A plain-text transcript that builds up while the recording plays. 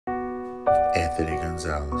Anthony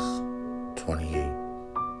Gonzalez, 28,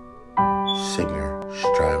 singer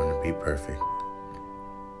striving to be perfect,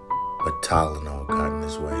 but Tylenol got in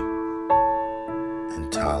his way,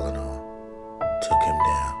 and Tylenol took him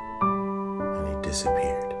down, and he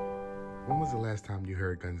disappeared. When was the last time you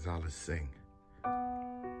heard Gonzalez sing?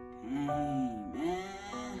 Man.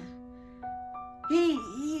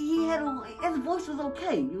 He had his voice was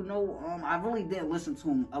okay, you know. I really didn't listen to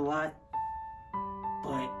him a lot,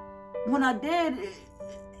 but when I did,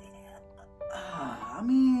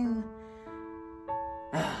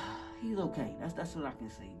 he's okay. That's what I can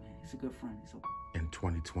say, man. He's a good friend. He's okay. In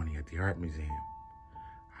 2020 at the Art Museum,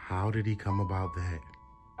 how did he come about that?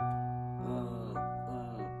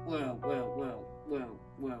 Well,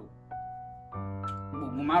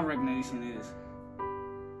 my recognition is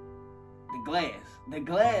the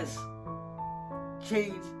glass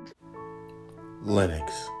changed.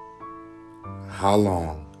 Lennox, how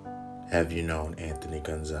long have you known Anthony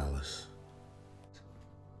Gonzalez?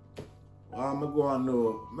 Well, I go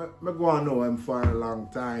on know him for a long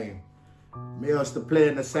time. Me used to play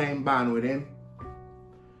in the same band with him.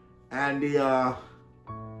 And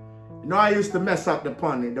I used to mess up the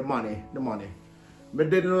money. Me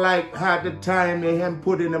didn't like half the time him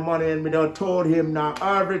putting the money in. Me done told him now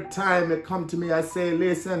every time he come to me, I say,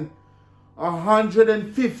 listen,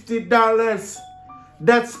 $150.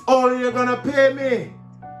 That's all you're gonna pay me.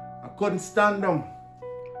 I couldn't stand them.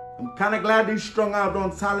 I'm kind of glad he's strung out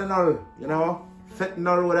on Tylenol, you know,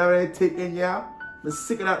 fentanyl, whatever they take in, yeah. I'm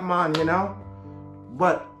sick of that man, you know.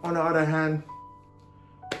 But on the other hand,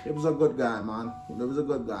 he was a good guy, man. He was a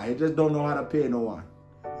good guy. He just don't know how to pay no one.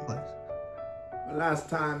 What? The last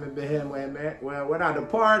time I met him, we went at the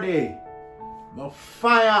party. Me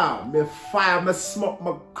smoke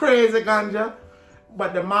my crazy ganja.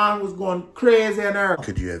 But the man was going crazy in there. What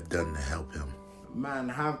could you have done to help him? Man,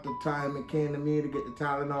 half the time he came to me to get the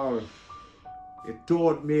Tylenol. He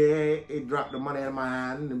told me he dropped the money in my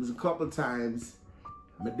hand. It was a couple times.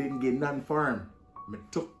 I didn't get nothing for him. I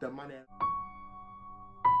took the money.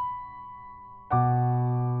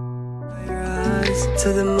 Your eyes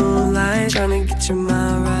to the moonlight, trying to get your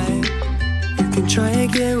mind right. You can try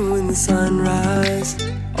again when the sun rises.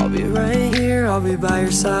 I'll be right here, I'll be by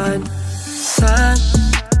your side.